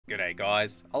Hey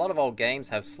guys, a lot of old games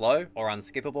have slow or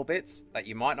unskippable bits that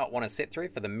you might not want to sit through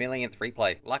for the millionth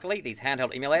replay. Luckily, these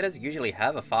handheld emulators usually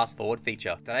have a fast forward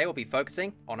feature. Today we'll be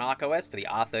focusing on ArkOS for the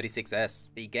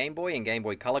R36S. The Game Boy and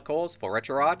Gameboy Colour cores for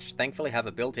RetroArch thankfully have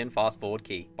a built-in fast forward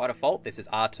key. By default, this is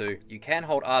R2. You can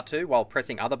hold R2 while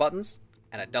pressing other buttons,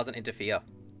 and it doesn't interfere.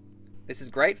 This is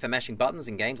great for mashing buttons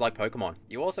in games like Pokemon.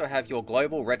 You also have your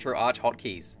global RetroArch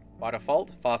hotkeys. By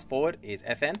default, fast forward is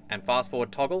FN and fast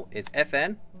forward toggle is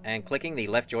FN and clicking the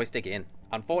left joystick in.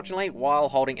 Unfortunately, while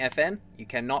holding FN, you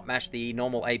cannot mash the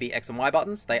normal A, B, X and Y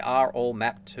buttons. They are all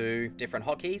mapped to different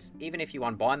hotkeys. Even if you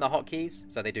unbind the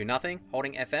hotkeys so they do nothing,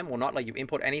 holding FM will not let you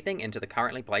input anything into the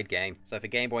currently played game. So for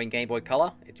Game Boy and Game Boy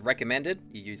Color, it's recommended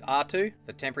you use R2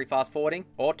 for temporary fast forwarding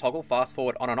or toggle fast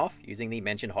forward on and off using the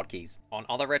mentioned hotkeys. On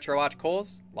other RetroArch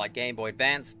cores, like Game Boy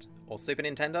Advanced or Super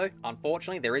Nintendo,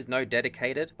 unfortunately there is no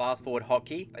dedicated fast forward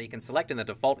hotkey that you can select in the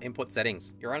default input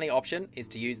settings. Your only option is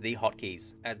to use the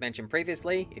hotkeys. As mentioned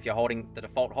previously, if you're holding the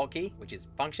default hotkey, which is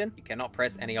function, you cannot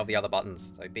press any of the other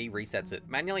buttons, so B resets it.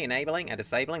 Manually enabling and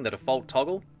disabling the default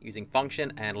toggle using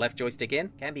function and left joystick in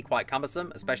can be quite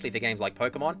cumbersome, especially for games like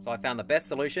Pokemon, so I found the best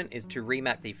solution is to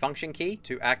remap the function key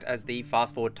to act as the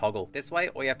fast forward toggle. This way,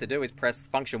 all you have to do is press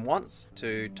function once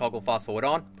to toggle fast forward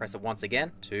on, press it once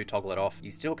again to toggle it off.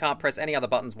 You still can't press any other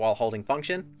buttons while holding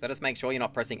function, so just make sure you're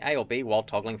not pressing A or B while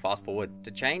toggling fast forward. To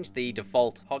change the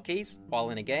default hotkeys while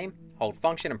in a game, hold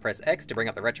function and press X to bring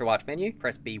up the RetroArch menu,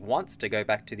 press B once to go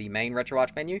back to the main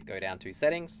RetroArch menu, go down to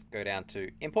settings, go down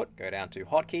to input, go down to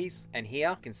hotkeys, and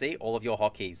here you can see all of your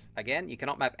hotkeys. Again, you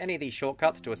cannot map any of these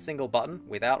shortcuts to a single button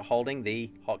without holding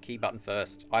the hotkey button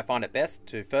first. I find it best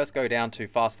to first go down to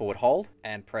fast forward hold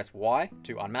and press Y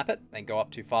to unmap it, then go up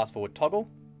to fast forward toggle,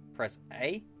 press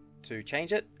A to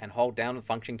change it, and hold down the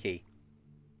function key.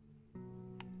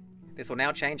 This will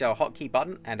now change our hotkey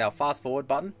button and our fast forward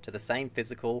button to the same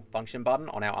physical function button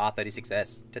on our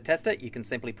R36S. To test it, you can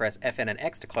simply press FN and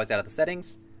X to close out of the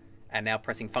settings, and now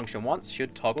pressing function once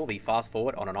should toggle the fast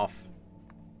forward on and off.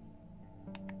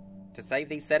 To save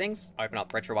these settings, open up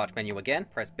the RetroArch menu again,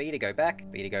 press B to go back,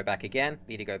 B to go back again,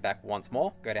 B to go back once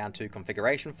more, go down to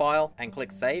configuration file, and click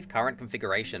save current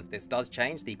configuration. This does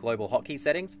change the global hotkey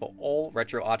settings for all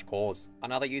RetroArch cores.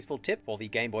 Another useful tip for the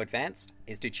Game Boy Advanced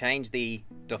is to change the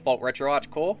default RetroArch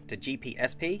core to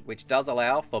GPSP, which does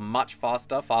allow for much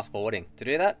faster fast forwarding. To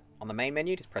do that, on the main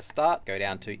menu, just press start, go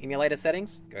down to emulator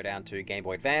settings, go down to Game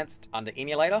Boy Advanced, under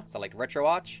emulator, select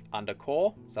RetroArch, under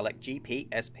core, select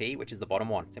GPSP, which is the bottom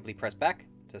one. Simply press back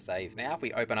to save. Now, if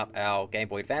we open up our Game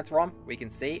Boy Advance ROM, we can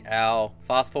see our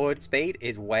fast forward speed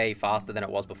is way faster than it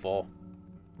was before.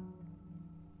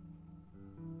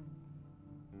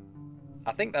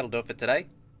 I think that'll do it for today.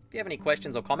 If you have any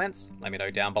questions or comments, let me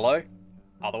know down below.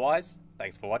 Otherwise,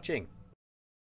 thanks for watching.